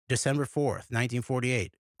December 4th,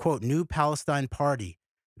 1948. Quote, New Palestine Party,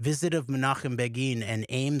 visit of Menachem Begin and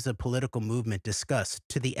aims of political movement discussed.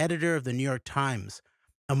 To the editor of the New York Times,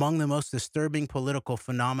 among the most disturbing political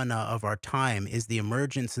phenomena of our time is the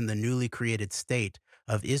emergence in the newly created state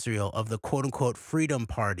of Israel of the quote-unquote Freedom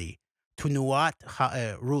Party, Tunuat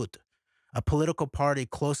Ha'erut, a political party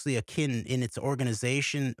closely akin in its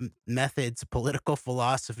organization, methods, political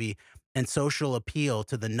philosophy, and social appeal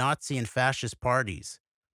to the Nazi and fascist parties.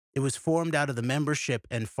 It was formed out of the membership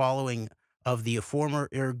and following of the former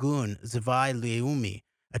Irgun Zavai Leumi,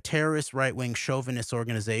 a terrorist right-wing chauvinist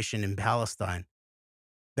organization in Palestine.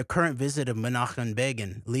 The current visit of Menachem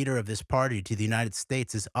Begin, leader of this party, to the United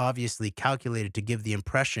States is obviously calculated to give the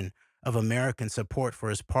impression of American support for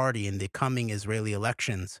his party in the coming Israeli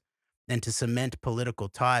elections and to cement political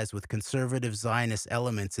ties with conservative Zionist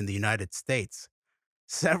elements in the United States.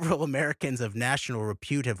 Several Americans of national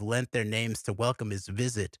repute have lent their names to welcome his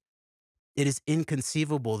visit. It is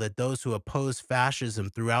inconceivable that those who oppose fascism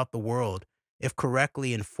throughout the world, if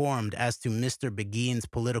correctly informed as to Mr. Begin's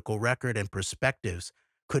political record and perspectives,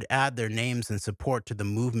 could add their names in support to the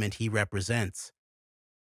movement he represents.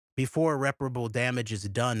 Before irreparable damage is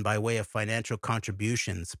done by way of financial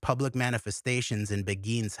contributions, public manifestations in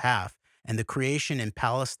Begin's half, and the creation in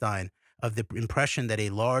Palestine of the impression that a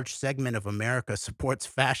large segment of America supports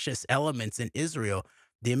fascist elements in Israel,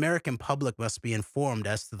 the American public must be informed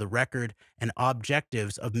as to the record and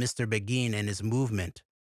objectives of Mr. Begin and his movement.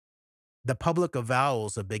 The public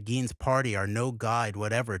avowals of Begin's party are no guide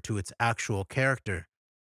whatever to its actual character.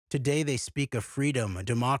 Today they speak of freedom,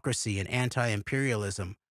 democracy, and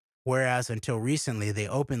anti-imperialism, whereas until recently they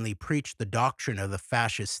openly preached the doctrine of the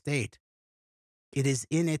fascist state. It is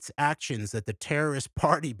in its actions that the terrorist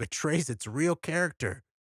party betrays its real character.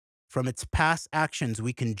 From its past actions,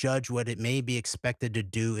 we can judge what it may be expected to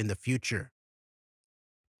do in the future.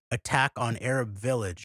 Attack on Arab village.